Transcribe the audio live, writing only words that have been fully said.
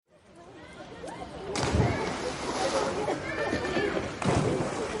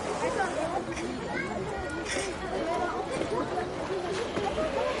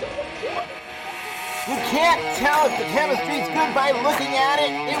can't tell if the chemistry's good by looking at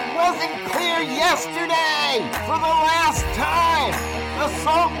it. It wasn't clear yesterday. For the last time, the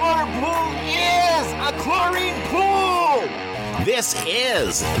saltwater pool is a chlorine pool. This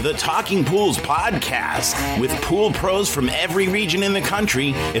is the Talking Pools podcast with pool pros from every region in the country.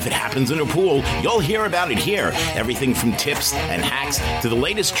 If it happens in a pool, you'll hear about it here. Everything from tips and hacks to the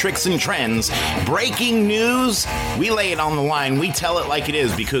latest tricks and trends. Breaking news, we lay it on the line. We tell it like it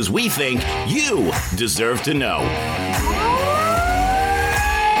is because we think you deserve to know.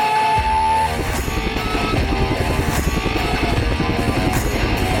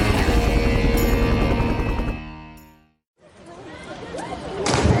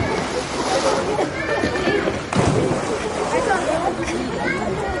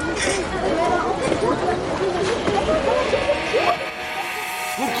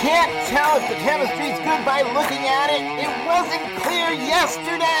 If the chemistry's good by looking at it, it wasn't clear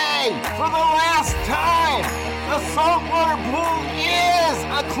yesterday. For the last time, the saltwater pool is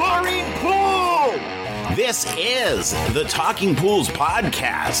a chlorine pool. This is the Talking Pools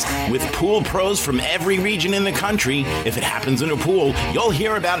podcast with pool pros from every region in the country. If it happens in a pool, you'll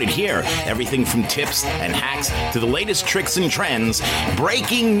hear about it here. Everything from tips and hacks to the latest tricks and trends.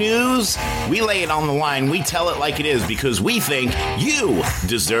 Breaking news, we lay it on the line. We tell it like it is because we think you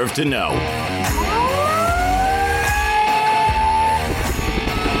deserve to know.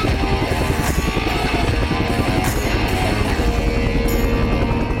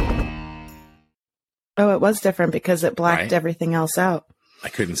 Oh, it was different because it blacked everything else out. I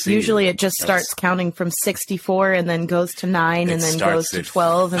couldn't see. Usually it just starts counting from 64 and then goes to 9 and then goes to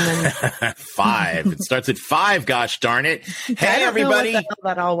 12 and then 5. It starts at 5, gosh darn it. Hey, everybody. What the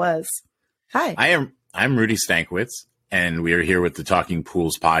hell that all was. Hi. I'm Rudy Stankiewicz, and we are here with the Talking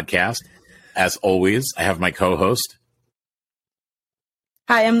Pools podcast. As always, I have my co-host.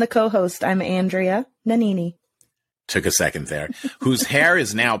 Hi, I'm the co-host. I'm Andrea Nanini. Took a second there. Whose hair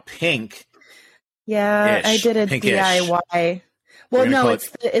is now pink. Yeah, I did a pinkish. DIY. Well, no,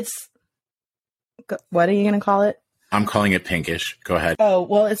 it's. What are you going to call it? I'm calling it pinkish. Go ahead. Oh,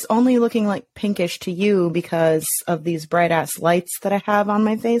 well, it's only looking like pinkish to you because of these bright ass lights that I have on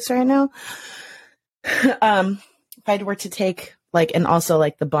my face right now. If I were to take and also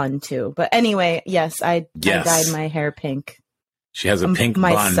the bun too. But anyway, yes, I dyed my hair pink. She has a pink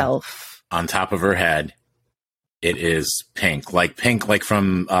bun on top of her head. It is pink, like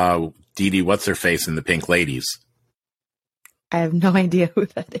from Dee Dee, what's her face in the Pink Ladies? I have no idea who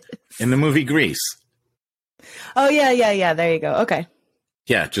that is. In the movie Grease. Oh, yeah. There you go. Okay.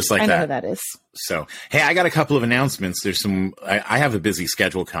 Yeah, just like that. I know who that is. So, hey, I got a couple of announcements. I have a busy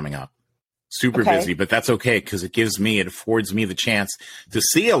schedule coming up. Super busy, but that's okay because it affords me the chance to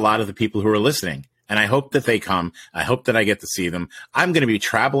see a lot of the people who are listening. And I hope that they come. I hope that I get to see them. I'm going to be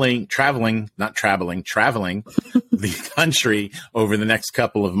traveling the country over the next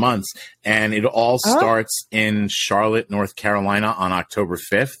couple of months. And it all starts in Charlotte, North Carolina on October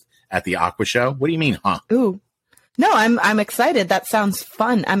 5th at the Aqua Show. What do you mean, huh? Ooh. No, I'm excited. That sounds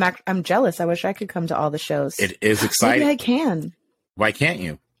fun. I'm jealous. I wish I could come to all the shows. It is exciting. Maybe I can. Why can't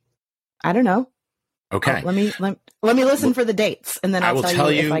you? I don't know. Okay. Let me listen for the dates, and then I'll tell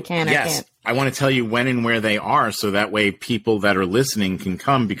you if I can or can't. I want to tell you when and where they are, so that way people that are listening can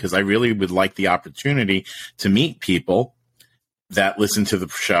come, because I really would like the opportunity to meet people that listen to the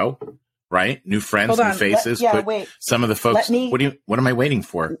show, right? New friends, new faces. Wait. Some of the folks. What am I waiting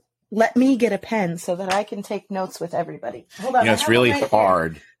for? Let me get a pen so that I can take notes with everybody. Hold on. It's really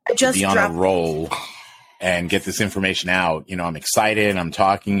hard to be on a roll and get this information out. I'm excited. I'm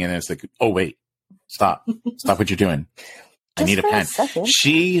talking, and it's like, oh wait. Stop what you're doing. I need a pen.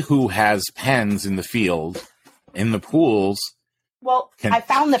 She who has pens in the field, in the pools. Well, I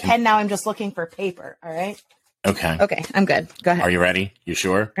found the pen. Now I'm just looking for paper. All right. Okay. I'm good. Go ahead. Are you ready? You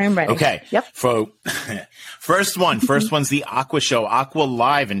sure? I'm ready. Okay. Yep. First one's the Aqua Show, Aqua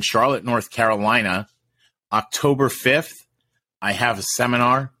Live in Charlotte, North Carolina, October 5th. I have a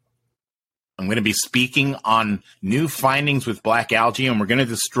seminar. I'm going to be speaking on new findings with black algae, and we're going to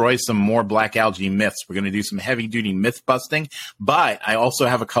destroy some more black algae myths. We're going to do some heavy-duty myth busting, but I also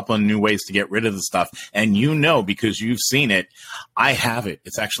have a couple of new ways to get rid of the stuff. And because you've seen it, I have it.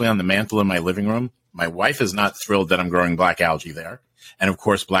 It's actually on the mantle in my living room. My wife is not thrilled that I'm growing black algae there. And of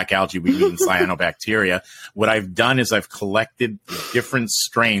course, black algae, we mean cyanobacteria. What I've done is I've collected different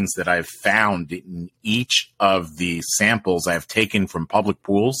strains that I've found in each of the samples I've taken from public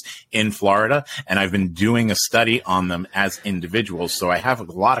pools in Florida. And I've been doing a study on them as individuals. So I have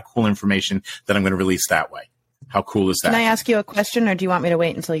a lot of cool information that I'm going to release that way. How cool is that? Can I ask you a question, or do you want me to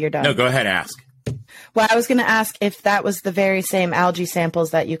wait until you're done? No, go ahead, ask. Well, I was going to ask if that was the very same algae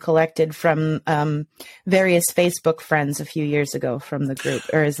samples that you collected from various Facebook friends a few years ago from the group,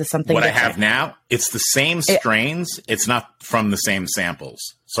 or is this something What different? I have now, it's the same strains. It's not from the same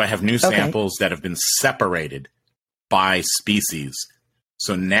samples. So I have new samples that have been separated by species.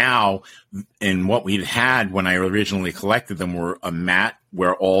 So now, in what we had when I originally collected them were a mat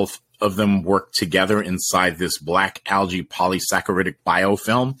where all of them work together inside this black algae polysaccharidic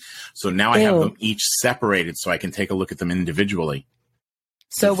biofilm. So now I have them each separated so I can take a look at them individually.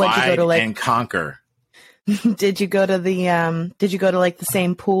 So what did you go to and conquer? Did you go to like the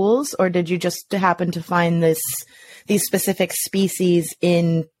same pools, or did you just happen to find these specific species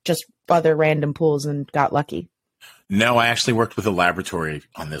in just other random pools and got lucky? No, I actually worked with a laboratory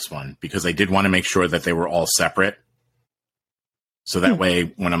on this one because I did want to make sure that they were all separate. So that way,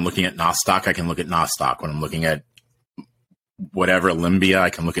 when I'm looking at Nostoc, I can look at Nostoc. When I'm looking at whatever, Limbia, I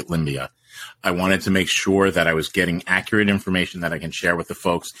can look at Limbia. I wanted to make sure that I was getting accurate information that I can share with the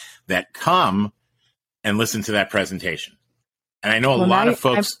folks that come and listen to that presentation. And I know a lot of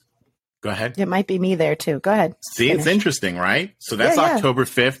folks... Go ahead. It might be me there, too. Go ahead. See, Finish. It's interesting, right? So that's October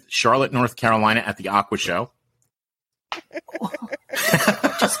 5th, Charlotte, North Carolina at the Aqua Show.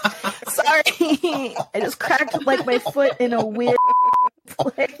 Sorry, I just cracked like my foot in a weird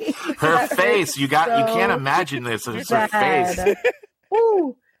place. Her face, you can't imagine this. It's her face.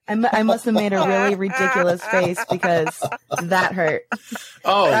 Ooh, I must have made a really ridiculous face because that hurt.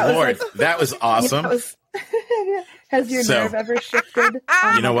 Oh Lord, that was awesome. Has your nerve ever shifted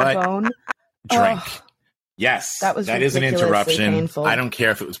on you know what? Bone? Drink. Yes, that is an interruption. Painful. I don't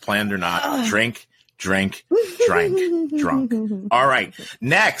care if it was planned or not. Drink. Drink, drank, drunk. All right.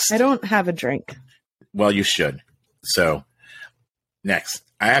 Next. I don't have a drink. Well, you should. So next,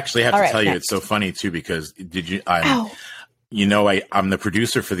 I actually have to tell you, it's so funny too, because I'm the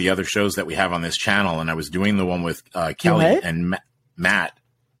producer for the other shows that we have on this channel. And I was doing the one with Kelly and Matt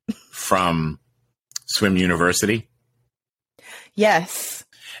from Swim University. Yes.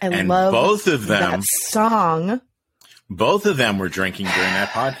 I love both of them, that song. Both of them were drinking during that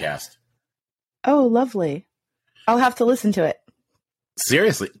podcast. Oh, lovely. I'll have to listen to it.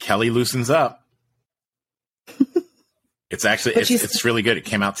 Seriously, Kelly loosens up. It's actually, it's really good. It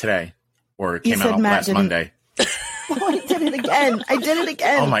came out today, or it came out last Monday. Oh, I did it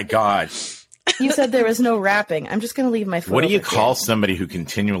again. Oh my God. You said there was no rapping. I'm just going to leave my foot. What do you call somebody who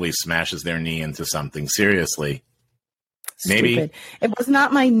continually smashes their knee into something? Seriously. Stupid. Maybe it was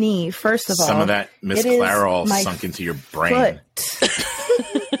not my knee, first of all. Some of that Miss Clairol sunk into your brain.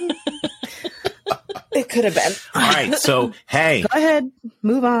 It could have been. All right, so hey. Go ahead.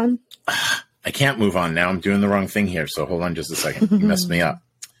 Move on. I can't move on now. I'm doing the wrong thing here, so hold on just a second. You messed me up.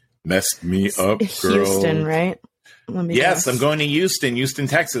 Messed me up, girl. Houston, right? Yes, I'm going to Houston,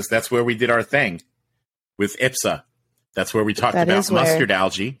 Texas. That's where we did our thing with IPSA. That's where we talked about mustard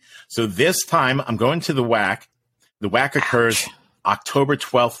algae. So this time I'm going to the WAC. The WAC occurs October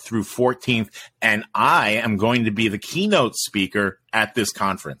 12th through 14th, and I am going to be the keynote speaker at this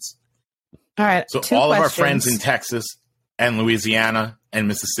conference. All right. So all of our friends in Texas and Louisiana and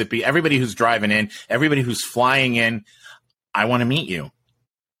Mississippi, everybody who's driving in, everybody who's flying in, I want to meet you.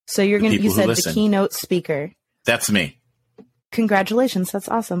 So you said the keynote speaker. That's me. Congratulations. That's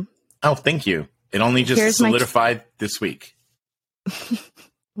awesome. Oh, thank you. It only just solidified this week.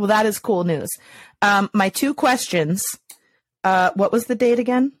 Well, that is cool news. My two questions. What was the date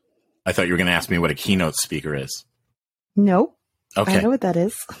again? I thought you were going to ask me what a keynote speaker is. No. Okay. I know what that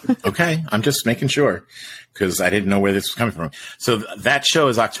is. Okay. I'm just making sure because I didn't know where this was coming from. So that show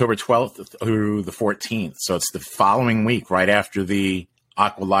is October 12th through the 14th. So it's the following week, right after the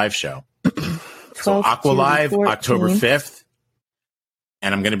Aqua Live show. So Aqua Live, October 5th.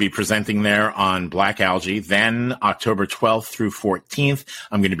 And I'm going to be presenting there on black algae. Then October 12th through 14th,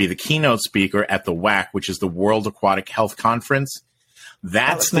 I'm going to be the keynote speaker at the WAC, which is the World Aquatic Health Conference.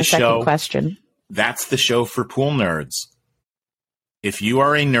 That's the show. Second question. That's the show for pool nerds. If you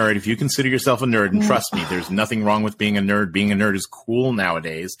are a nerd, if you consider yourself a nerd, and trust me, there's nothing wrong with being a nerd. Being a nerd is cool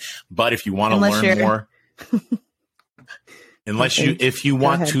nowadays. But if you want to learn more, if you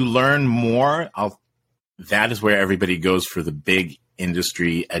want to learn more, that is where everybody goes for the big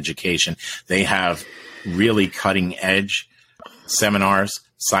industry education. They have really cutting edge seminars,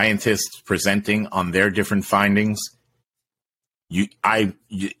 scientists presenting on their different findings.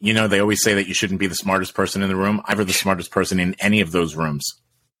 They always say that you shouldn't be the smartest person in the room. I'm the smartest person in any of those rooms.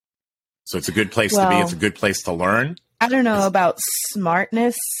 So it's a good place to be. It's a good place to learn. I don't know about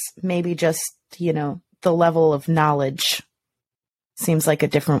smartness. Maybe just, the level of knowledge seems like a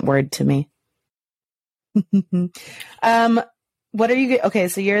different word to me. What are you? Okay,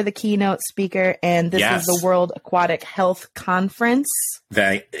 so you're the keynote speaker, and this Yes. is the World Aquatic Health Conference.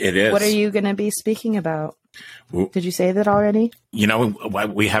 That it is. What are you going to be speaking about? Ooh. Did you say that already? You know,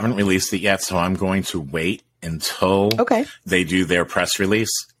 we haven't released it yet, so I'm going to wait until Okay. they do their press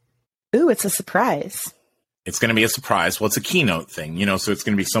release. Ooh, it's a surprise. It's going to be a surprise. Well, it's a keynote thing, you know, so it's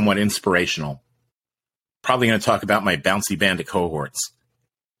going to be somewhat inspirational. Probably going to talk about my bouncy bandit cohorts.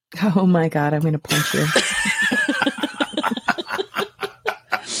 Oh my God, I'm going to punch you.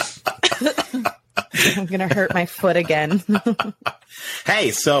 I'm going to hurt my foot again.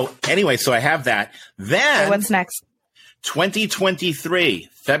 Hey, so anyway, so I have that. Then Okay, what's next? 2023,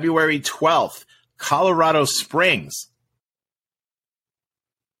 February 12th, Colorado Springs.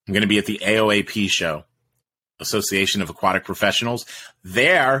 I'm going to be at the AOAP show, Association of Aquatic Professionals.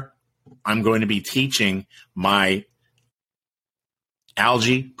 There, I'm going to be teaching my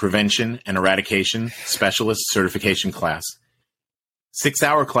algae prevention and eradication specialist certification class.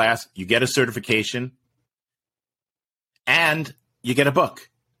 6-hour class, you get a certification, and you get a book.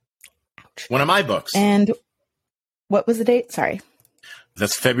 One of my books. And what was the date? Sorry.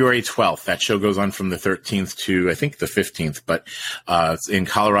 That's February 12th. That show goes on from the 13th to, I think, the 15th, but it's in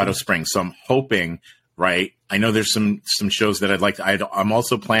Colorado Springs. So I'm hoping, right? I know there's some shows that I'd like to. I'm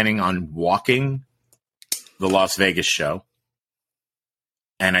also planning on walking the Las Vegas show.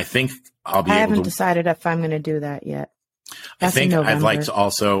 And I think I'll be I able haven't to. decided if I'm going to do that yet. I think in I'd like November. to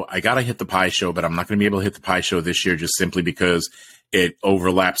also, I got to hit the pie show, but I'm not going to be able to hit the pie show this year just simply because it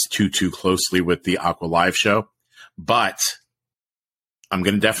overlaps too closely with the Aqua Live show. But I'm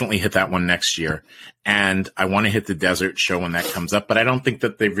going to definitely hit that one next year. And I want to hit the desert show when that comes up, but I don't think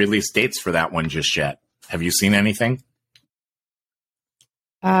that they've released dates for that one just yet. Have you seen anything?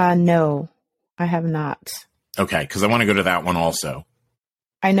 No, I have not. Okay, because I want to go to that one also.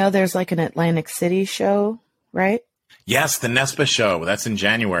 I know there's like an Atlantic City show, right? Yes, the NESPA show. That's in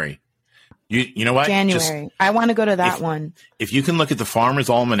January. You know what? January. I want to go to that one. If you can look at the Farmer's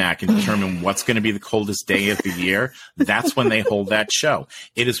Almanac and determine what's going to be the coldest day of the year, that's when they hold that show.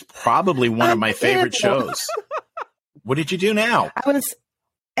 It is probably one of my favorite shows. What did you do now?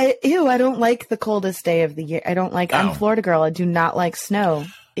 I don't like the coldest day of the year. I don't like, I'm a Florida girl. I do not like snow.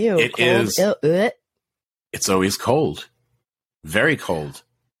 Ew. It cold. is. Ew. It's always cold. Very cold.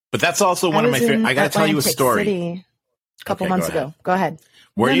 But that's also one of my favorite. I got to tell you a story. City a couple Okay, months go ahead. ago. Go ahead.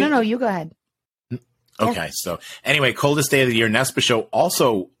 Were you? No, you go ahead. Okay, so anyway, coldest day of the year, NESPA show,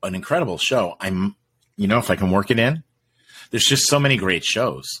 also an incredible show. If I can work it in, there's just so many great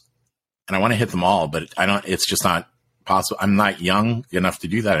shows, and I want to hit them all, but it's just not possible. I'm not young enough to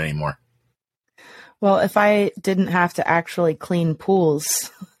do that anymore. Well, if I didn't have to actually clean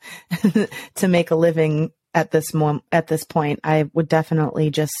pools to make a living at this point, I would definitely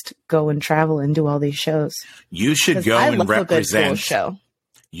just go and travel and do all these shows. You should go I and love a good pool represent. show.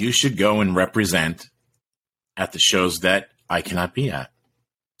 You should go and represent at the shows that I cannot be at.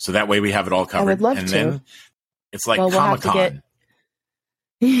 So that way we have it all covered. would love and to. then it's like Well, we'll have to Comic-Con.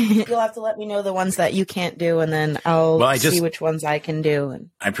 You'll have to let me know the ones that you can't do, and then I'll see which ones I can do. And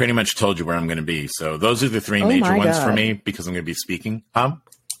I pretty much told you where I'm going to be. So those are the three Oh major my ones for God. me because I'm going to be speaking. Oh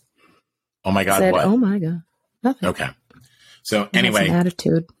my God, said, what? "Oh my God, nothing." Okay. So You have anyway, some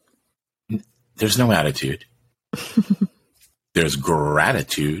attitude. there's no attitude. There's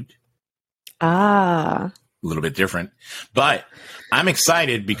gratitude. Ah, A little bit different. But I'm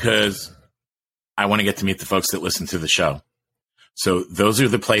excited because I want to get to meet the folks that listen to the show. So those are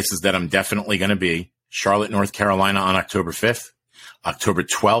the places that I'm definitely going to be. Charlotte, North Carolina on October 5th. October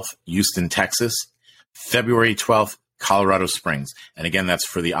 12th, Houston, Texas. February 12th, Colorado Springs. And again, that's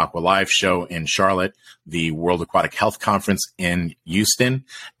for the Aqua Live show in Charlotte, the World Aquatic Health Conference in Houston.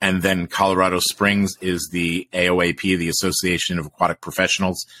 And then Colorado Springs is the AOAP, the Association of Aquatic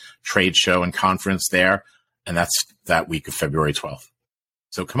Professionals trade show and conference there. And that's that week of February 12th.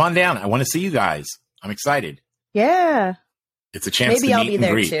 So come on down. I want to see you guys. I'm excited. yeah. It's a chance Maybe to I'll meet be and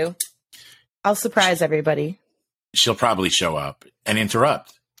there greet. too. I'll surprise everybody. She'll probably show up and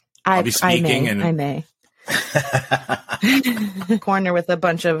interrupt. I'll be I speaking may. Corner with a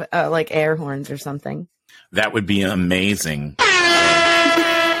bunch of like air horns or something. That would be amazing.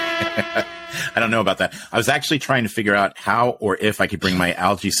 I don't know about that. I was actually trying to figure out how or if I could bring my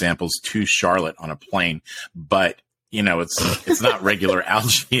algae samples to Charlotte on a plane, but it's not regular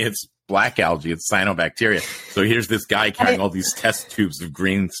algae. It's black algae. It's cyanobacteria. So here's this guy carrying all these test tubes of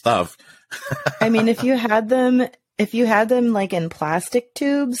green stuff. I mean, if you had them like in plastic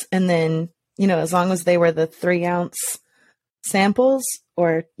tubes, and then, as long as they were the 3-ounce samples,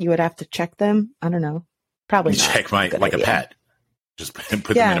 or you would have to check them. I don't know. Probably not. Check like a pet. Just put them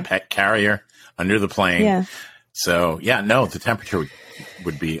in a pet carrier under the plane. Yeah. So yeah, no, the temperature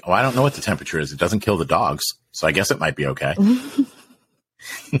would be, I don't know what the temperature is. It doesn't kill the dogs. So I guess it might be okay.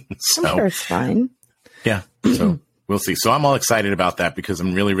 So, I'm sure it's fine. Yeah. So we'll see. So I'm all excited about that because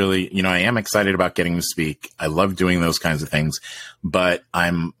I'm really, really, I am excited about getting to speak. I love doing those kinds of things, but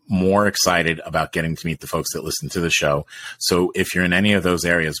I'm more excited about getting to meet the folks that listen to the show. So if you're in any of those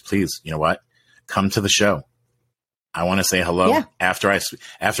areas, please, you know what? Come to the show. I want to say hello. Yeah. After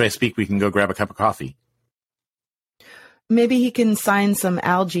I speak, we can go grab a cup of coffee. Maybe he can sign some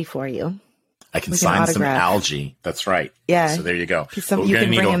algae for you. I can sign some algae. That's right. Yeah. So there you go. You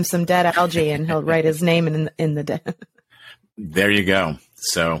can bring him some dead algae and he'll write his name in the dead. There you go.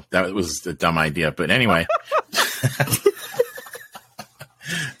 So that was a dumb idea. But anyway.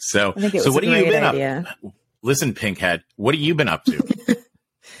 So what have you been up? Listen, Pinkhead, what have you been up to?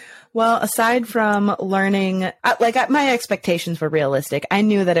 Well, aside from learning, my expectations were realistic. I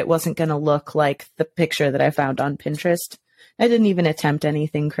knew that it wasn't going to look like the picture that I found on Pinterest. I didn't even attempt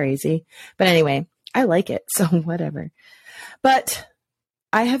anything crazy. But anyway, I like it, so whatever. But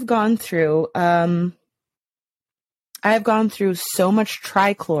I have gone through so much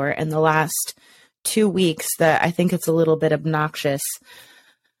trichlor in the last 2 weeks that I think it's a little bit obnoxious.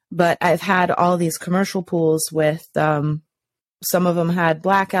 But I've had all these commercial pools with some of them had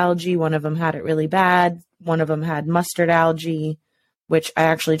black algae, one of them had it really bad, one of them had mustard algae, which I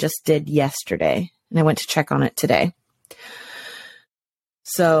actually just did yesterday, and I went to check on it today.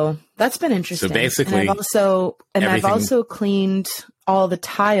 So that's been interesting. So basically, I've also cleaned all the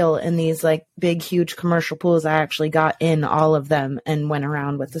tile in these like big, huge commercial pools. I actually got in all of them and went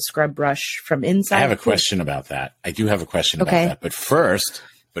around with the scrub brush from inside. I have a question about that. I do have a question about that. But first,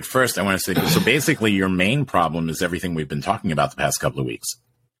 I want to say, so basically your main problem is everything we've been talking about the past couple of weeks.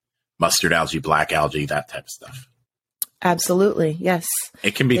 Mustard algae, black algae, that type of stuff. Absolutely. Yes.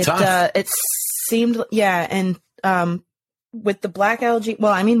 It can be tough. It seemed, yeah. And, with the black algae,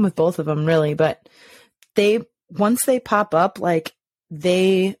 well, I mean, with both of them really, but once they pop up, like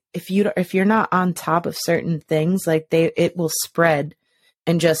if you're not on top of certain things, like it will spread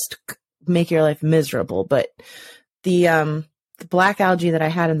and just make your life miserable. But the black algae that I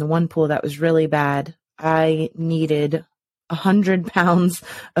had in the one pool that was really bad, I needed 100 pounds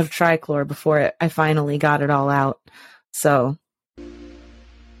of trichlor before I finally got it all out. So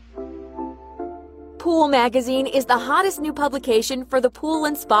Pool Magazine is the hottest new publication for the pool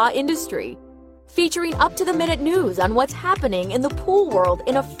and spa industry, featuring up-to-the-minute news on what's happening in the pool world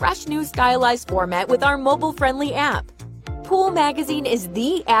in a fresh new stylized format with our mobile-friendly app. Pool Magazine is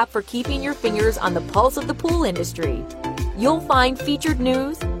the app for keeping your fingers on the pulse of the pool industry. You'll find featured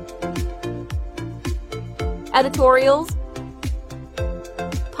news, editorials,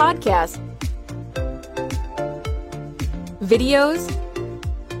 podcasts, videos,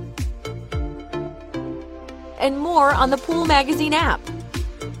 and more on the Pool Magazine app.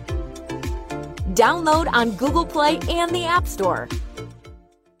 Download on Google Play and the App Store.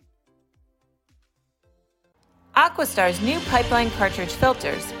 Aquastar's new pipeline cartridge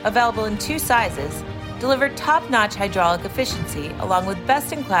filters, available in 2 sizes, deliver top-notch hydraulic efficiency along with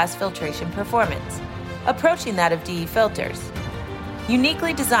best-in-class filtration performance, approaching that of DE filters.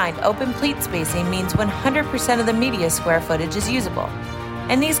 Uniquely designed open pleat spacing means 100% of the media square footage is usable,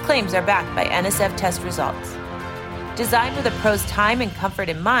 and these claims are backed by NSF test results. Designed with a pro's time and comfort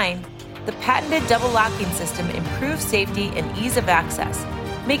in mind, the patented double locking system improves safety and ease of access,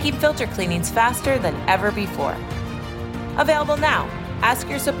 making filter cleanings faster than ever before. Available now. Ask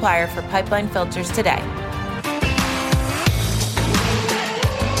your supplier for pipeline filters today.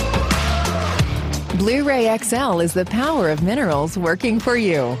 Blu-ray XL is the power of minerals working for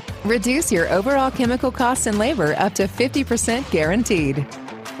you. Reduce your overall chemical costs and labor up to 50% guaranteed.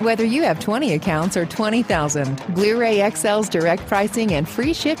 Whether you have 20 accounts or 20,000, Blu-ray XL's direct pricing and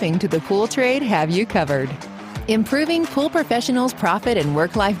free shipping to the pool trade have you covered. Improving pool professionals' profit and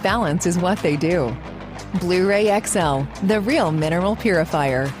work-life balance is what they do. Blu-ray XL, the real mineral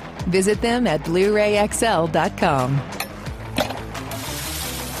purifier. Visit them at BluRayXL.com.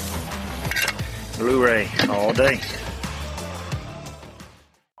 Blu-ray all day.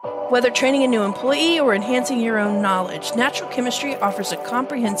 Whether training a new employee or enhancing your own knowledge, Natural Chemistry offers a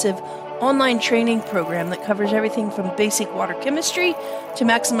comprehensive online training program that covers everything from basic water chemistry to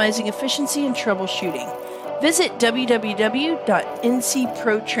maximizing efficiency and troubleshooting. Visit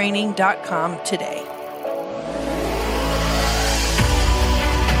www.ncprotraining.com today.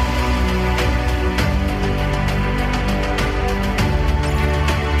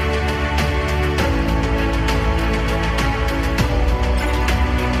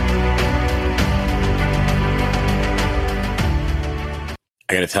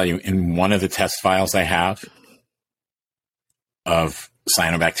 I got to tell you, in one of the test files I have, of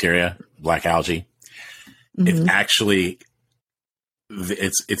cyanobacteria, black algae. It's actually,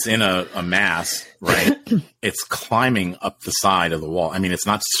 it's in a mass, right? It's climbing up the side of the wall. I mean, it's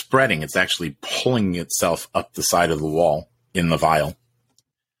not spreading. It's actually pulling itself up the side of the wall in the vial.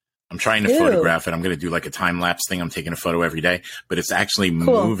 I'm trying to photograph it. I'm going to do like a time lapse thing. I'm taking a photo every day, but it's actually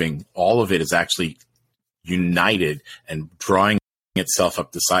moving. All of it is actually united and drawing itself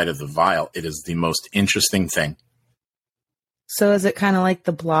up the side of the vial. It is the most interesting thing. So is it kind of like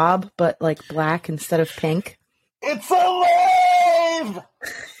the blob, but like black instead of pink? It's alive!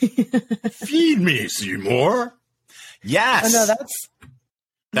 Feed me, Seymour. Yes. Oh, no,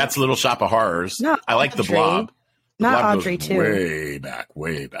 that's Little Shop of Horrors. I like the blob. The not blob Audrey, goes too.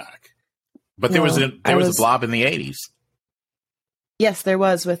 Way back. But there was a blob in the 80s. Yes, there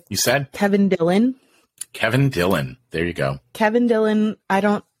was with You said? Kevin Dillon. Kevin Dillon. There you go. Kevin Dillon.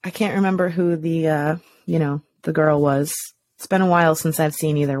 I can't remember who the girl was. It's been a while since I've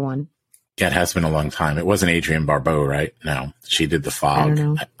seen either one. Yeah, it has been a long time. It wasn't Adrienne Barbeau, right? No, she did The Fog. I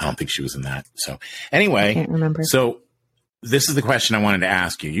don't know. I don't think she was in that. So anyway, I can't remember. So this is the question I wanted to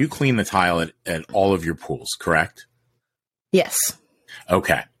ask you. You clean the tile at all of your pools, correct? Yes.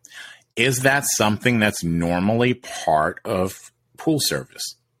 Okay. Is that something that's normally part of pool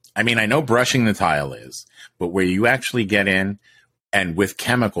service? I mean, I know brushing the tile is, but where you actually get in and with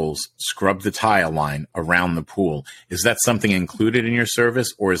chemicals scrub the tile line around the pool, is that something included in your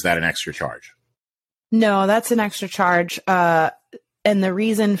service or is that an extra charge? No, that's an extra charge. And the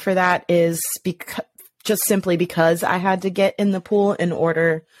reason for that is just simply because I had to get in the pool in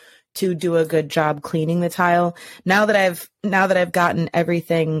order to do a good job cleaning the tile. Now that I've gotten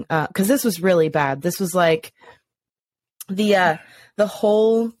everything, cause this was really bad. This was like the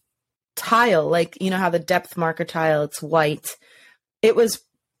whole tile, like, you know how the depth marker tile, it's white. It was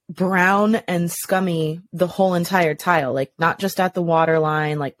brown and scummy, the whole entire tile, like not just at the water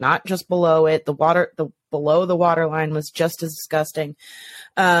line, like not just below it. Below the water line was just as disgusting.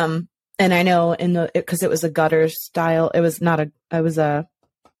 And I know cause it was a gutter style. It was what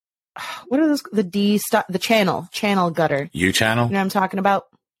are those? The channel gutter. U channel? You know what I'm talking about?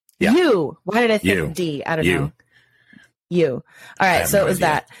 Yeah. U. Why did I think D? I don't know. U. All right. So it was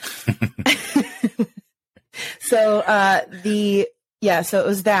that. So it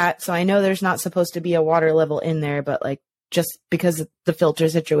was that. So I know there's not supposed to be a water level in there, but like just because of the filter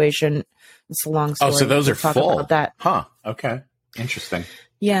situation, it's a long story. Oh, so those are full. About that. Huh. Okay. Interesting.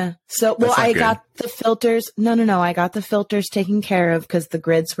 Yeah. So, I got the filters. No. I got the filters taken care of because the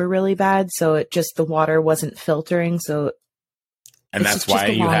grids were really bad. So the water wasn't filtering. So. And that's why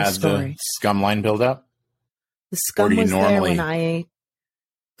you have the scum line buildup? The scum was there when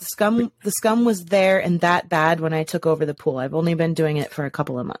the scum was there and that bad when I took over the pool. I've only been doing it for a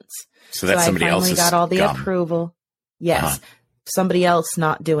couple of months. So that's somebody else's got all the scum. approval. Yes. Somebody else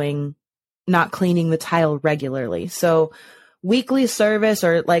not cleaning the tile regularly. So weekly service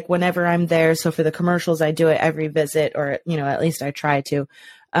or like whenever I'm there. So for the commercials, I do it every visit or, at least I try to.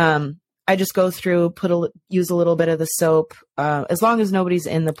 I just go through, use a little bit of the soap, as long as nobody's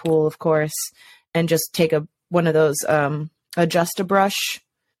in the pool, of course, and just take one of those, Adjust-A-Brush.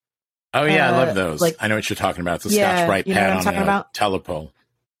 Oh yeah. I love those. I know what you're talking about. It's a Scotch-Brite pad on a telepole.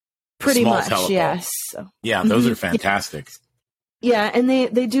 Pretty much. Telepole. Yes. Yeah. Those are fantastic. Yeah. And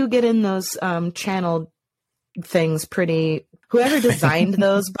they do get in those, channel things pretty. Whoever designed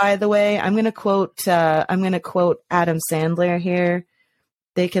those, by the way, I'm going to quote Adam Sandler here.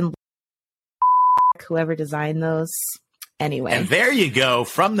 They can whoever designed those. Anyway. And there you go,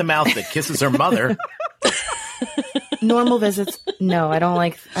 from the mouth that kisses her mother. Normal visits. No, I don't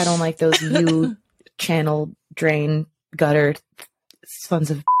like those U channel drain gutter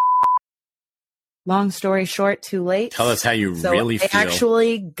sons of. Long story short, too late. Tell us how you really feel. I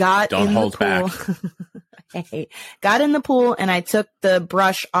actually got in the pool. Got in the pool and I took the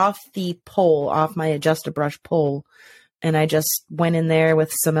brush off my Adjust-A-Brush pole, and I just went in there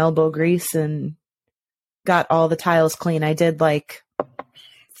with some elbow grease and got all the tiles clean. I did like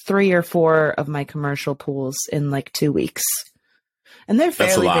 3 or 4 of my commercial pools in like 2 weeks, and they're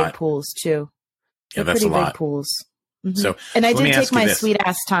fairly big pools too. Yeah, that's a lot. Big pools. Mm-hmm. So, and I did take my sweet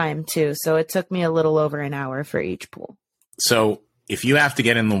ass time too, so it took me a little over an hour for each pool. So if you have to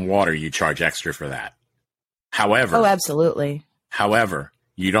get in the water, you charge extra for that. However, absolutely. However,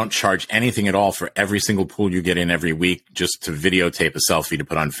 you don't charge anything at all for every single pool you get in every week just to videotape a selfie to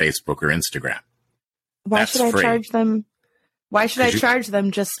put on Facebook or Instagram. Why should I charge them? Why should I charge them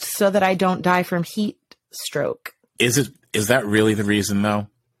just so that I don't die from heat stroke? Is that really the reason though?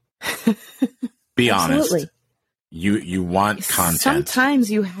 Be honest. You want content.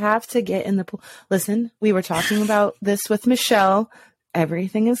 Sometimes you have to get in the pool. Listen, we were talking about this with Michelle.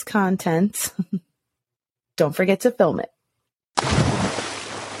 Everything is content. Don't forget to film it.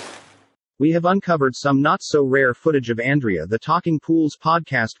 We have uncovered some not-so-rare footage of Andrea, the Talking Pools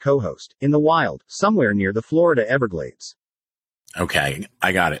podcast co-host, in the wild, somewhere near the Florida Everglades. Okay,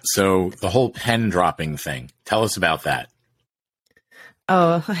 I got it. So the whole pen dropping thing. Tell us about that.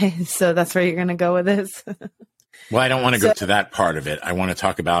 Oh, so that's where you're going to go with this? Well, I don't want to go to that part of it. I want to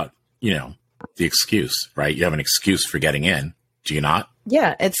talk about, the excuse, right? You have an excuse for getting in. Do you not?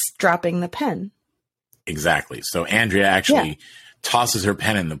 Yeah, it's dropping the pen. Exactly. So Andrea actually tosses her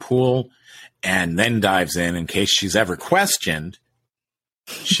pen in the pool and then dives in case she's ever questioned.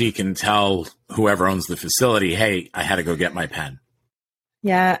 She can tell whoever owns the facility, hey, I had to go get my pen.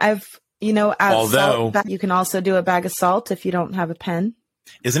 Yeah, although you can also do a bag of salt if you don't have a pen.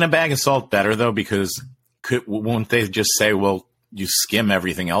 Isn't a bag of salt better, though? Because won't they just say, well, you skim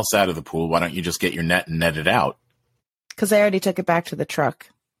everything else out of the pool. Why don't you just get your net and net it out? Because I already took it back to the truck.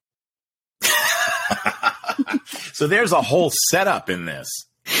 So there's a whole setup in this.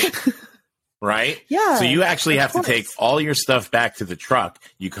 Right? Yeah. So you actually have to take all your stuff back to the truck.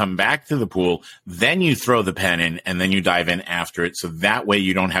 You come back to the pool, then you throw the pen in, and then you dive in after it. So that way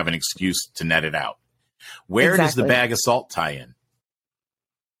you don't have an excuse to net it out. Where does the bag of salt tie in?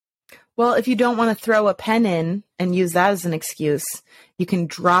 Well, if you don't want to throw a pen in and use that as an excuse, you can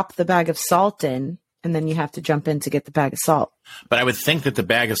drop the bag of salt in, and then you have to jump in to get the bag of salt. But I would think that the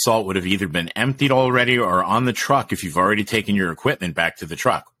bag of salt would have either been emptied already or on the truck if you've already taken your equipment back to the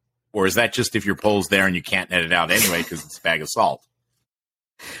truck. Or is that just if your pole's there and you can't net it out anyway because it's a bag of salt?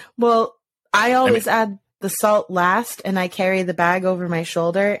 Well, I always add the salt last, and I carry the bag over my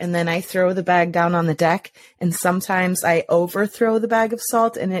shoulder, and then I throw the bag down on the deck. And sometimes I overthrow the bag of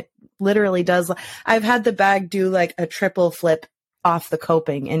salt, and it literally does. I've had the bag do like a triple flip off the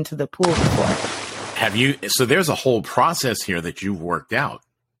coping into the pool before. Have you? So there's a whole process here that you've worked out.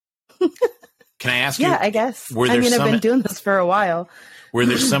 Can I ask you? Yeah, I guess. I've been doing this for a while. Were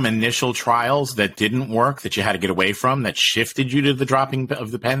there some initial trials that didn't work that you had to get away from that shifted you to the dropping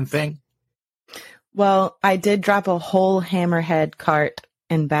of the pen thing? Well, I did drop a whole hammerhead cart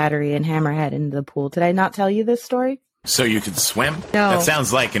and battery and hammerhead into the pool. Did I not tell you this story? So you could swim? No. That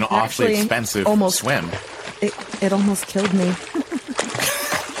sounds like an awfully expensive swim. It almost killed me.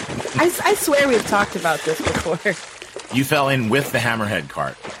 I swear we've talked about this before. You fell in with the hammerhead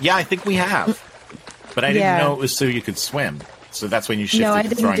cart. Yeah, I think we have. But I didn't know it was so you could swim. So that's when you shifted to No, I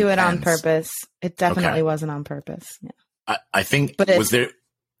throwing didn't do it pens. on purpose. It definitely wasn't on purpose. Yeah. I think, but there's pen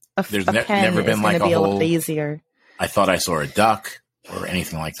never been like a whole, lot easier. I thought I saw a duck or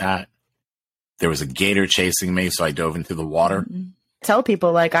anything like that. There was a gator chasing me, so I dove into the water. Mm-hmm. Tell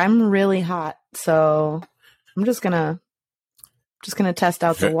people I'm really hot, so I'm just gonna test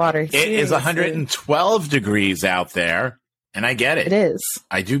out the water. It is 112 degrees out there. And I get it. It is.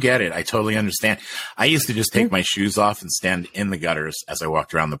 I do get it. I totally understand. I used to just take my shoes off and stand in the gutters as I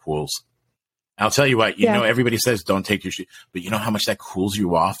walked around the pools. I'll tell you what, everybody says don't take your shoes, but you know how much that cools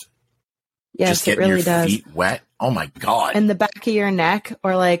you off? Yes, just getting it really your does. feet wet. Oh my God. And the back of your neck,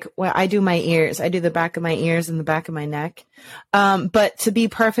 or I do my ears. I do the back of my ears and the back of my neck. But to be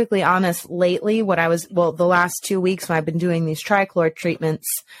perfectly honest, lately, the last 2 weeks when I've been doing these trichlor treatments,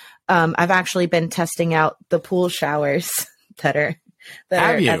 I've actually been testing out the pool showers that are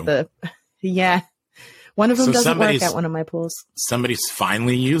at the one of them doesn't work at one of my pools. Somebody's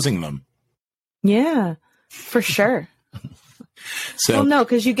finally using them. Yeah, for sure. Well, no,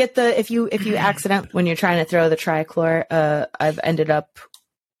 because you get if you accident when you're trying to throw the trichlor, I've ended up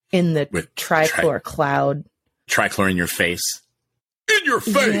in the trichlor cloud. Trichlor in your face. In your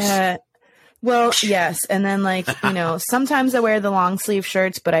face. Yeah. Well, yes. And then sometimes I wear the long sleeve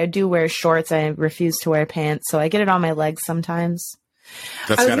shirts, but I do wear shorts. I refuse to wear pants. So I get it on my legs sometimes.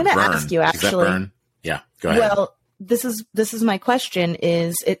 That's I was going to ask you, actually. Does that burn? Yeah, go ahead. Well, this is my question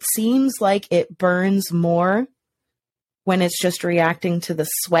is it seems like it burns more when it's just reacting to the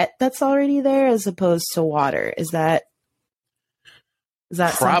sweat that's already there as opposed to water. Is that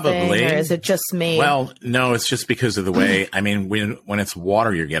probably something, or is it just me? Well, no, it's just because of the way. I mean, when it's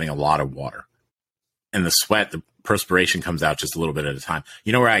water, you're getting a lot of water. And the sweat, the perspiration comes out just a little bit at a time.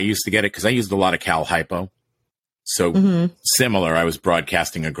 You know where I used to get it? Because I used a lot of Cal Hypo. So similar, I was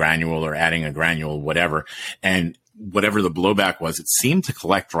broadcasting a granule or adding a granule, whatever. And whatever the blowback was, it seemed to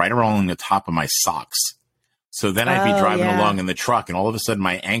collect right around the top of my socks. So then I'd be driving along in the truck, and all of a sudden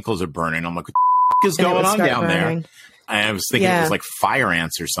my ankles are burning. I'm like, what the is going on down there? I was thinking it was like fire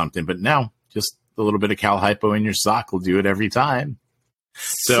ants or something. But no, just a little bit of Cal Hypo in your sock will do it every time.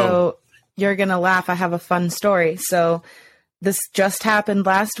 So you're going to laugh. I have a fun story. So this just happened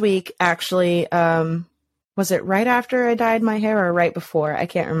last week, actually. Was it right after I dyed my hair or right before? I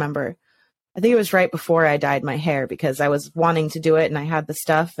can't remember. I think it was right before I dyed my hair because I was wanting to do it and I had the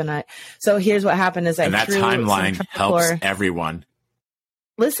stuff. So here's what happened is and that timeline helps everyone.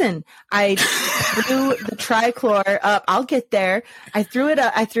 Listen, I threw the trichlor up. I'll get there. I threw it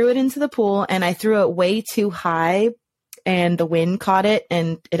up. I threw it into the pool and I threw it way too high and the wind caught it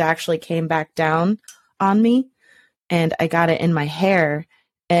and it actually came back down on me and I got it in my hair.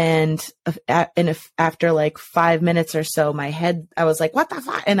 And after like 5 minutes or so, my head, I was like, what the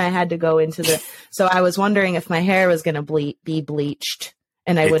fuck? And I had to go into so I was wondering if my hair was going to be bleached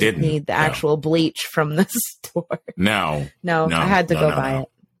and I wouldn't need the actual bleach from the store. No, I had to go buy it.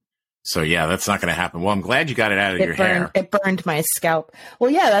 So yeah, that's not going to happen. Well, I'm glad you got it out of your hair. It burned my scalp.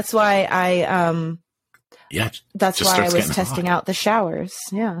 Well, yeah, that's why that's why I was testing out the showers.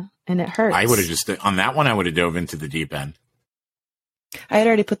 Yeah. And it hurts. I would have on that one, I would have dove into the deep end. I had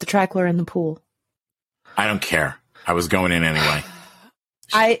already put the trichlor in the pool. I don't care. I was going in anyway.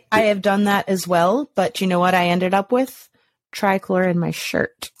 I have done that as well, but you know what I ended up with? Trichlor in my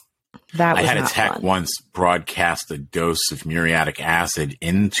shirt. That was I had not a tech fun. once broadcast a dose of muriatic acid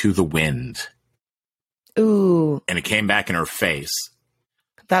into the wind. Ooh. And it came back in her face.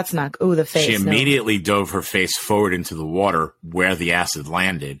 That's not, the face. She immediately dove her face forward into the water where the acid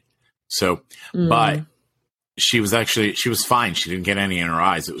landed. So, but she was fine. She didn't get any in her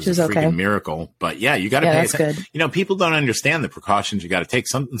eyes. It was a freaking miracle. But yeah, you got to pay attention. You know, people don't understand the precautions you got to take.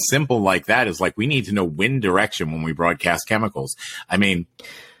 Something simple like that is like, we need to know wind direction when we broadcast chemicals. I mean,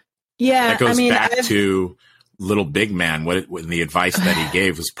 that goes back to Little Big Man. When the advice that he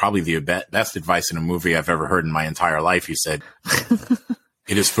gave was probably the best advice in a movie I've ever heard in my entire life. He said,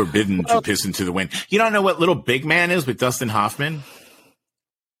 it is forbidden to piss into the wind. You don't know what Little Big Man is with Dustin Hoffman?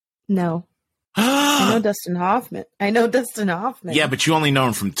 No. I know Dustin Hoffman. Yeah, but you only know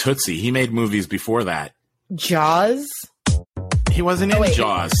him from Tootsie. He made movies before that. Jaws? He wasn't in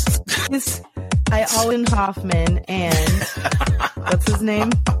Jaws. Owen Hoffman and what's his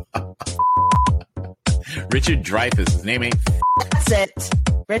name? Richard Dreyfuss. His name ain't. That's it.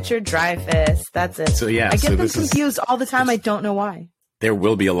 Richard Dreyfuss. That's it. So yeah, I get them confused all the time. I don't know why. There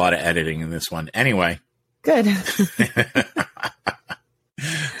will be a lot of editing in this one. Anyway. Good.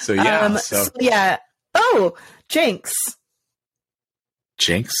 So yeah. Yeah. Oh, Jinx.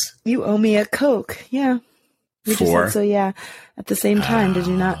 Jinx? You owe me a Coke. Yeah. You just said so yeah. At the same time, did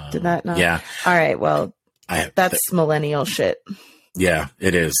that not? Yeah. All right. Well, that's millennial shit. Yeah,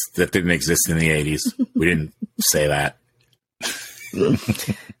 it is. That didn't exist in the 80s. We didn't say that.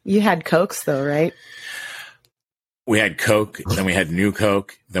 You had Cokes though, right? We had Coke, then we had New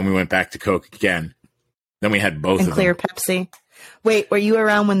Coke, then we went back to Coke again. Then we had both of them. Clear Pepsi. Wait, were you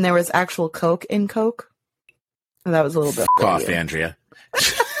around when there was actual Coke in Coke? Oh, that was a little bit off, Andrea.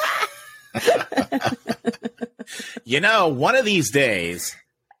 You know, one of these days,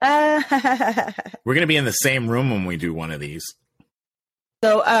 we're going to be in the same room when we do one of these.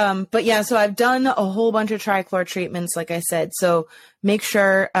 So, but yeah, so I've done a whole bunch of trichlor treatments, like I said. So make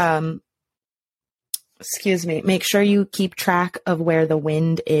sure, make sure you keep track of where the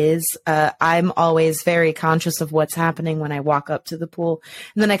wind is. I'm always very conscious of what's happening when I walk up to the pool.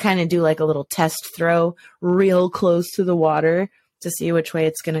 And then I kind of do like a little test throw real close to the water to see which way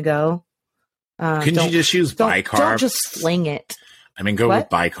it's going to go. Couldn't you just use bicarb? Don't just fling it. I mean, go with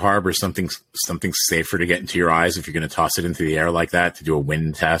bicarb or something safer to get into your eyes if you're going to toss it into the air like that to do a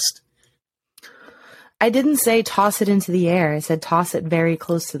wind test. I didn't say toss it into the air. I said toss it very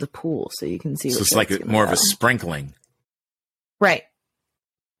close to the pool so you can see. So it's like more of a sprinkling. Right.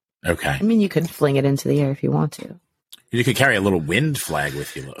 Okay. I mean, you could fling it into the air if you want to. You could carry a little wind flag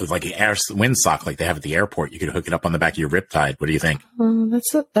with you, like an air wind sock like they have at the airport. You could hook it up on the back of your Riptide. What do you think?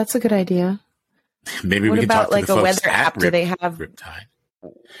 That's a good idea. Maybe we can talk to like the a folks weather app? Do they have Riptide?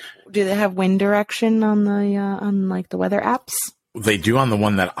 Do they have wind direction on the on like the weather apps? They do on the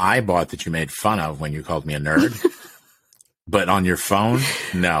one that I bought that you made fun of when you called me a nerd. But on your phone,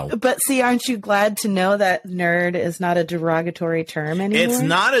 no. But see, aren't you glad to know that nerd is not a derogatory term anymore? It's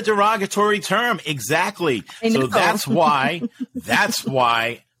not a derogatory term. Exactly. So that's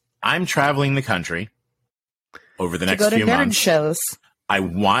why I'm traveling the country over the next few months. Shows. I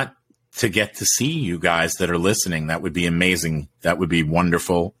want to get to see you guys that are listening. That would be amazing. That would be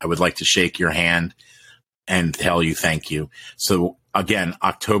wonderful. I would like to shake your hand and tell you thank you. So again,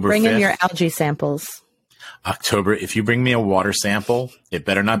 October 5th. Bring in your algae samples. If you bring me a water sample, it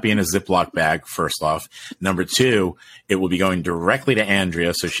better not be in a Ziploc bag, first off. Number two, it will be going directly to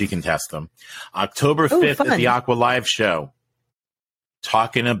Andrea so she can test them. October 5th at the Aqua Live show.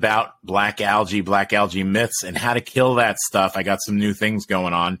 talking about black algae myths, and how to kill that stuff. I got some new things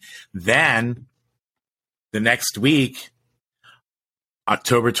going on. Then the next week,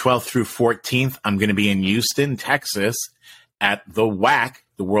 October 12th through 14th, I'm going to be in Houston, Texas at the WAC,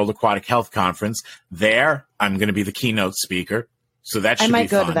 the World Aquatic Health Conference. There, I'm going to be the keynote speaker. So that should be fun. I might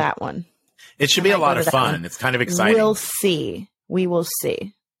go to that one. It should be a lot of fun. It's kind of exciting. We'll see. We will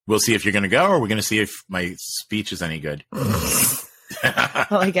see. We'll see if you're going to go, or we're going to see if my speech is any good. Well,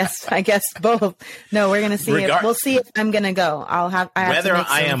 I guess both. No, we're going to see. We'll see if I'm going to go. I have whether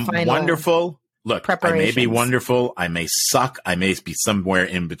I am wonderful. Look, I may be wonderful. I may suck. I may be somewhere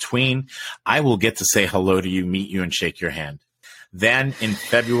in between. I will get to say hello to you, meet you, and shake your hand. Then in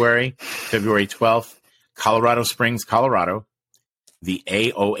February 12th, Colorado Springs, Colorado, the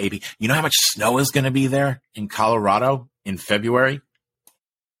AOAP. You know how much snow is going to be there in Colorado in February?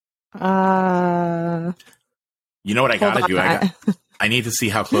 You know what I got to do? I need to see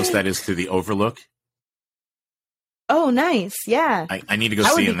how close that is to the Overlook. Oh, nice. Yeah. I need to go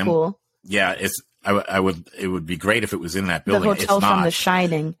that see would be cool. Yeah, it would be great if it was in that building. The hotel from The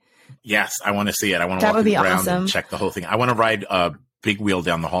Shining. Yes, I want to see it. I want to walk around and check the whole thing. I want to ride a big wheel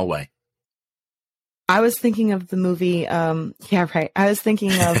down the hallway. I was thinking of the movie. Yeah, right. I was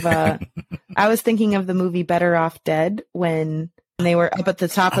thinking of the movie Better Off Dead when they were up at the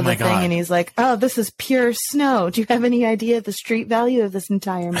top of the thing, and he's like, "Oh, this is pure snow. Do you have any idea the street value of this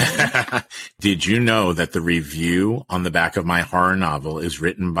entire movie?" Did you know that the review on the back of my horror novel is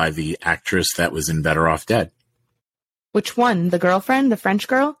written by the actress that was in Better Off Dead? Which one? The girlfriend? The French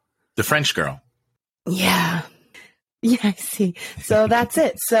girl? The French girl. Yeah. Yeah, I see. So that's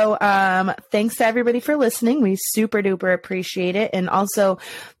it. So thanks to everybody for listening. We super duper appreciate it. And also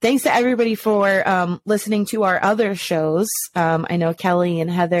thanks to everybody for listening to our other shows. I know Kelly and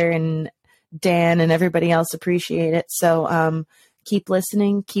Heather and Dan and everybody else appreciate it. So keep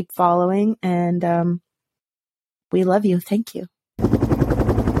listening, keep following, and we love you. Thank you.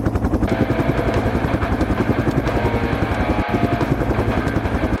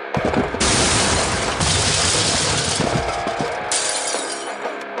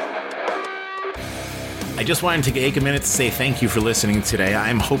 I just wanted to take a minute to say thank you for listening today.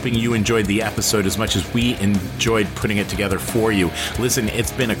 I'm hoping you enjoyed the episode as much as we enjoyed putting it together for you. Listen,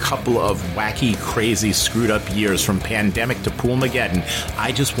 it's been a couple of wacky, crazy, screwed up years from pandemic to Poolmageddon.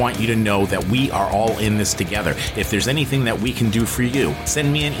 I just want you to know that we are all in this together. If there's anything that we can do for you,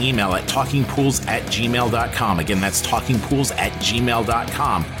 send me an email at talkingpools@gmail.com. Again, that's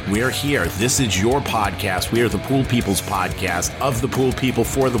talkingpools@gmail.com. We're here. This is your podcast. We are the Pool People's Podcast, of the Pool People,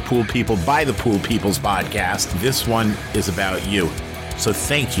 for the Pool People, by the Pool People's Podcast. This one is about you. So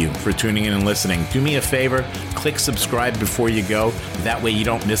thank you for tuning in and listening. Do me a favor, click subscribe before you go. That way you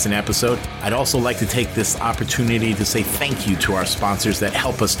don't miss an episode. I'd also like to take this opportunity to say thank you to our sponsors that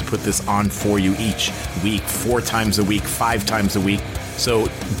help us to put this on for you each week, 4 times a week, 5 times a week. So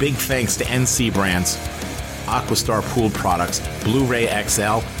big thanks to NC Brands, Aquastar Pool Products, Blu-ray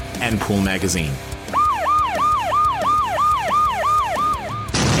XL, and Pool Magazine.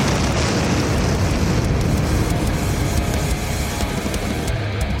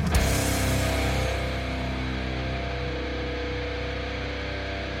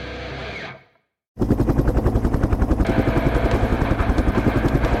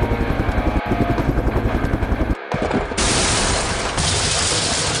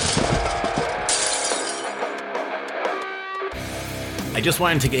 I just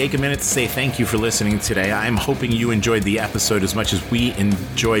wanted to take a minute to say thank you for listening today. I'm hoping you enjoyed the episode as much as we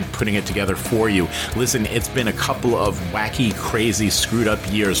enjoyed putting it together for you. Listen, it's been a couple of wacky, crazy, screwed up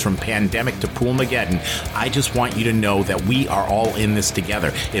years from pandemic to Poolmageddon. I just want you to know that we are all in this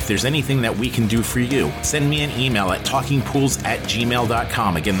together. If there's anything that we can do for you, send me an email at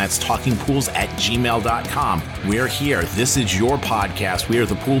talkingpools@gmail.com. Again, that's talkingpools@gmail.com. We're here. This is your podcast. We are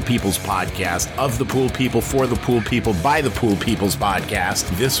the Pool People's Podcast, of the Pool People, for the Pool People, by the Pool People's Podcast.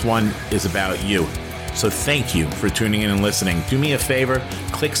 This one is about you. So thank you for tuning in and listening. Do me a favor,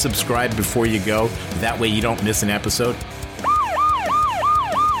 click subscribe before you go. That way you don't miss an episode.